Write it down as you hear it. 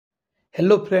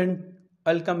Hello friend,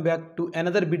 welcome back to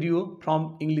another video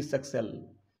from English Excel.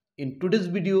 In today's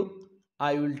video,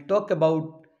 I will talk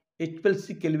about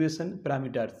HPLC calibration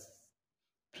parameters.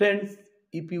 Friends,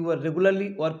 if you are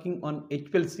regularly working on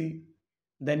HPLC,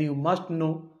 then you must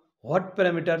know what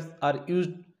parameters are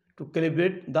used to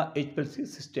calibrate the HPLC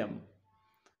system.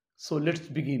 So let's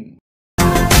begin.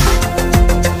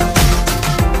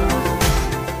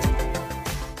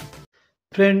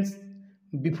 Friends,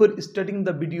 before starting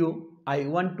the video, I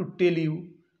want to tell you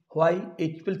why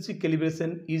HPLC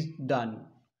calibration is done.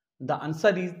 The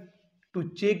answer is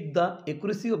to check the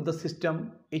accuracy of the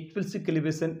system. HPLC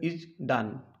calibration is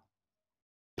done.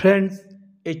 Friends,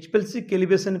 HPLC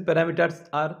calibration parameters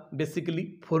are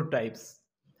basically four types.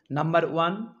 Number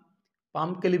 1,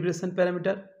 Pumn calibration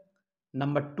parameter.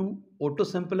 Number 2, auto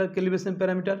sampler calibration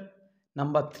parameter.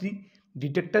 Number 3,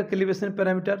 detector calibration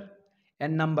parameter.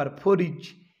 And number 4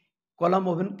 is column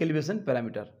oven calibration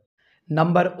parameter.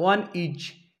 Number 1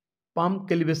 is Pumn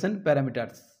calibration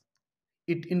parameters.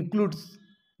 It includes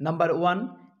number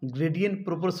 1, gradient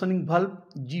proportioning valve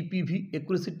GPV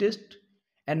accuracy test,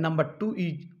 and number 2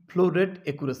 is flow rate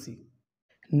accuracy.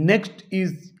 Next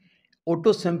is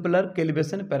auto sampler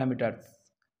calibration parameters.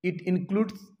 It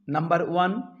includes number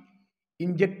 1,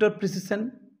 injector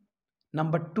precision,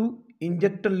 number 2,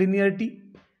 injector linearity,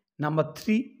 number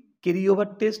 3,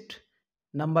 carryover test,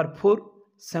 number 4,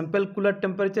 sample cooler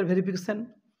temperature verification,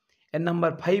 and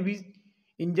number 5 is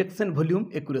injection volume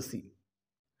accuracy.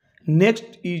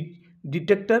 Next is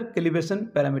detector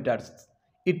calibration parameters.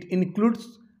 It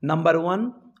includes number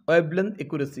 1, wavelength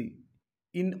accuracy.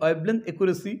 In wavelength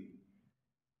accuracy,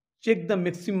 check the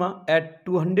maxima at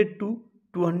 200 to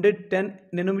 210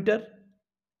 nanometer,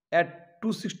 at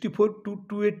 264 to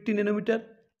 280 nanometer,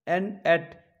 and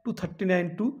at 239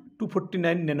 to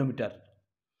 249 nanometer.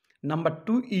 Number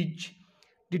 2 is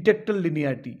detector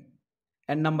linearity,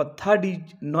 and number 3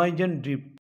 is noise and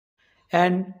drift,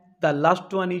 and the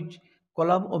last one is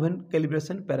column oven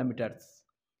calibration parameters.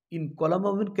 In column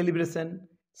oven calibration,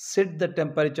 set the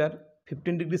temperature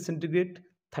 15 degrees centigrade,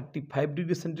 35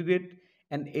 degrees centigrade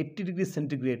and 80 degrees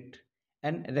centigrade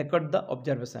and record the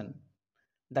observation.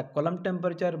 The column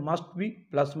temperature must be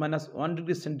plus minus 1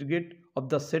 degree centigrade of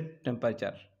the set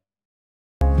temperature.